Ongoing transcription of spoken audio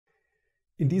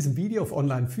In diesem Video auf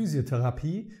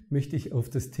Online-Physiotherapie möchte ich auf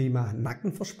das Thema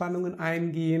Nackenverspannungen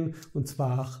eingehen, und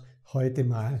zwar heute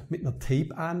mal mit einer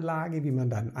Tape-Anlage, wie man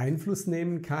dann Einfluss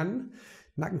nehmen kann.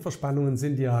 Nackenverspannungen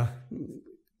sind ja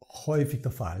häufig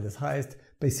der Fall. Das heißt,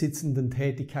 bei sitzenden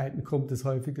Tätigkeiten kommt es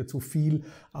häufiger zu viel,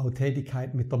 auch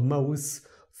Tätigkeit mit der Maus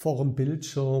vor dem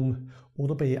Bildschirm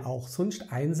oder bei auch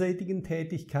sonst einseitigen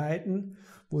Tätigkeiten,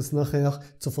 wo es nachher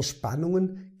zu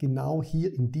Verspannungen genau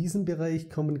hier in diesem Bereich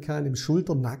kommen kann, im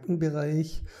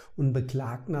Schulter-Nackenbereich, und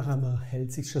beklagt nachher, man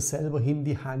hält sich schon selber hin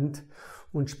die Hand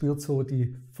und spürt so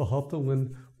die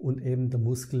Verhärtungen und eben der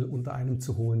Muskel unter einem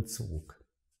zu hohen Zug.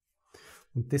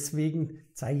 Und deswegen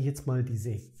zeige ich jetzt mal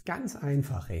diese ganz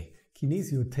einfache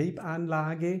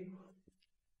Kinesiotape-Anlage,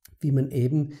 wie man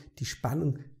eben die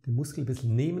Spannung den Muskel ein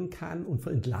bisschen nehmen kann und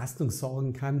für Entlastung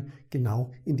sorgen kann,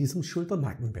 genau in diesem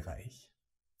Schulter-Nackenbereich.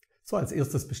 So, als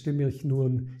erstes bestimme ich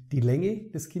nun die Länge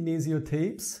des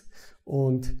Kinesiotapes,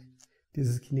 und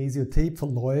dieses Kinesiotape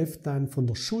verläuft dann von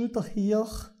der Schulter hier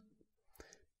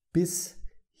bis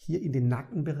hier in den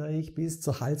Nackenbereich, bis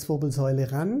zur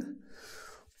Halswirbelsäule ran,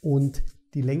 und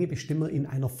die Länge bestimmen wir in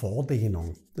einer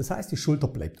Vordehnung. Das heißt, die Schulter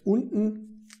bleibt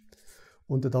unten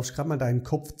und du darfst gerade mal deinen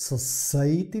Kopf zur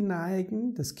Seite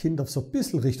neigen, das Kinn darf so ein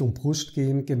bisschen Richtung Brust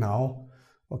gehen, genau,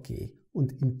 okay.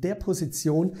 Und in der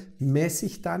Position messe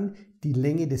ich dann die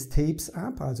Länge des Tapes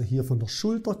ab, also hier von der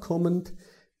Schulter kommend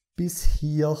bis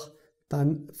hier,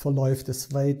 dann verläuft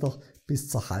es weiter bis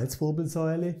zur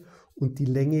Halswirbelsäule, und die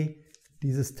Länge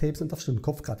dieses Tapes, dann darfst du den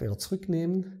Kopf gerade wieder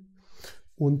zurücknehmen,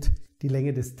 und die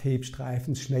Länge des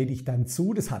Tape-Streifens schneide ich dann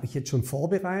zu, das habe ich jetzt schon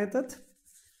vorbereitet.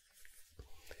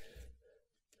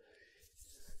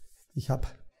 Ich habe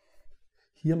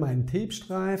hier meinen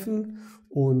Tape-Streifen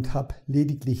und habe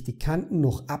lediglich die Kanten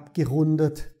noch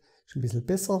abgerundet. Ist ein bisschen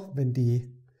besser, wenn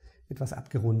die etwas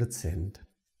abgerundet sind.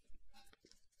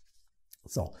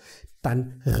 So,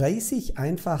 dann reiße ich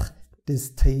einfach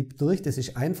das Tape durch. Das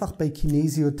ist einfach bei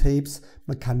Kinesiotapes.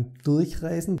 Man kann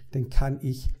durchreißen, dann kann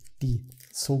ich die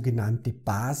sogenannte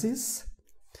Basis,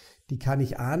 die kann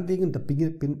ich anlegen. Da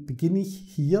beginne ich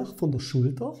hier von der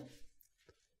Schulter.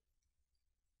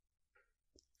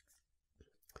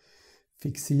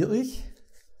 Fixiere ich.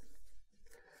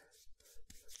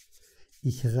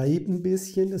 Ich reibe ein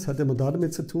bisschen, das hat immer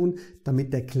damit zu tun,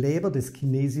 damit der Kleber des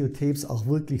Kinesiotapes auch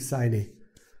wirklich seine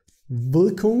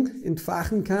Wirkung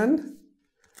entfachen kann.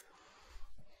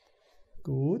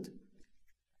 Gut.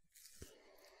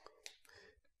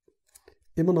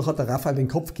 Immer noch hat der Raphael den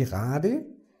Kopf gerade.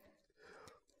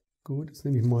 Gut, jetzt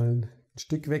nehme ich mal ein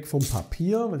Stück weg vom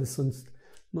Papier, weil es sonst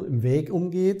nur im Weg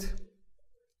umgeht.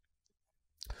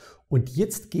 Und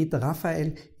jetzt geht der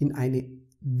Raphael in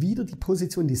wieder die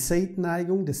Position, die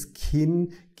Seitenneigung, das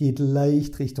Kinn geht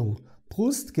leicht Richtung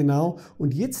Brust, genau.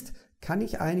 Und jetzt kann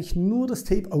ich eigentlich nur das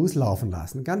Tape auslaufen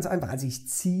lassen. Ganz einfach, also ich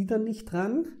ziehe da nicht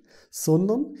dran,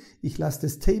 sondern ich lasse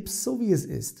das Tape so wie es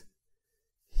ist.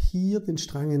 Hier den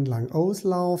Strang entlang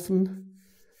auslaufen,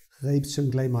 reibe es schon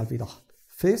gleich mal wieder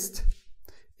fest,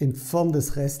 entferne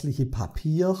das restliche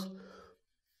Papier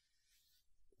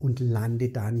und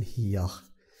lande dann hier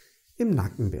im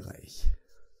Nackenbereich.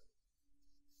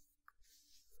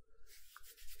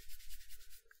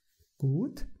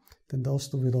 Gut, dann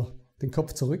darfst du wieder den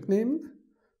Kopf zurücknehmen.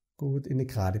 Gut, in eine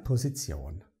gerade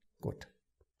Position. Gut.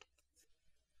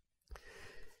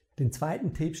 Den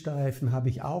zweiten Tape-Streifen habe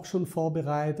ich auch schon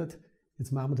vorbereitet.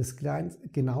 Jetzt machen wir das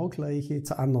genau gleiche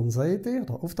zur anderen Seite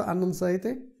oder auf der anderen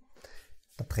Seite.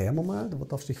 Da drehen wir mal, da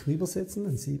darfst du dich rübersetzen,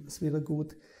 dann sieht man es wieder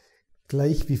gut.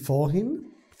 Gleich wie vorhin.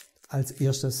 Als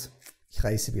erstes, ich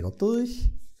reiße wieder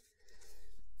durch,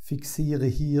 fixiere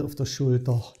hier auf der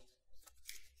Schulter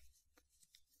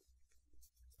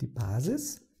die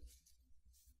Basis.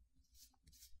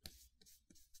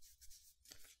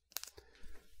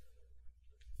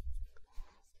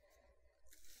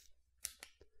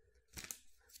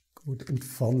 Gut,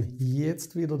 entferne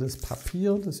jetzt wieder das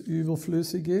Papier, das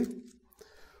Überflüssige,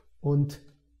 und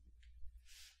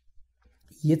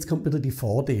jetzt kommt wieder die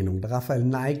Vordehnung. Der Raphael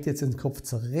neigt jetzt den Kopf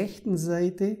zur rechten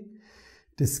Seite,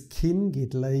 das Kinn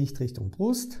geht leicht Richtung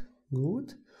Brust,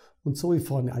 gut, und so wie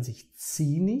vorne. Also ich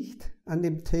ziehe nicht an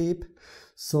dem Tape,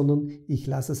 sondern ich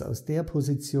lasse es aus der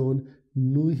Position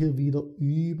nur hier wieder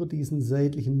über diesen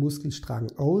seitlichen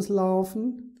Muskelstrang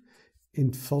auslaufen,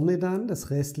 entferne dann das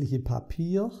restliche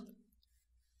Papier,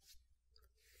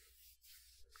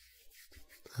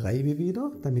 reibe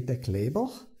wieder, damit der Kleber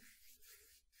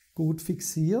gut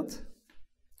fixiert.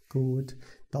 Gut,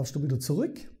 darfst du wieder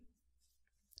zurück.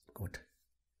 Gut.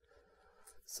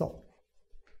 So,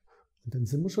 und dann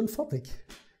sind wir schon fertig.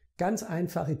 Ganz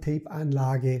einfache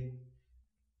Tape-Anlage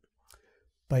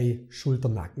bei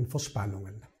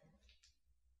Schulter-Nackenverspannungen.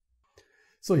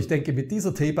 So, ich denke, mit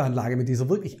dieser Tape-Anlage, mit dieser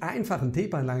wirklich einfachen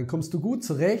Tape-Anlage kommst du gut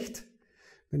zurecht.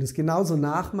 Wenn du es genauso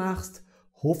nachmachst,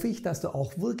 hoffe ich, dass du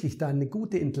auch wirklich dann eine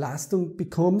gute Entlastung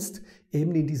bekommst,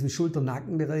 eben in diesem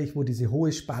Schulter-Nackenbereich, wo diese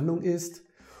hohe Spannung ist.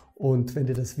 Und wenn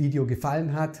dir das Video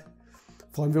gefallen hat,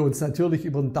 freuen wir uns natürlich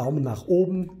über einen Daumen nach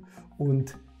oben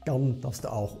und gern darfst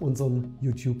du auch unseren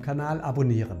YouTube-Kanal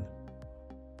abonnieren.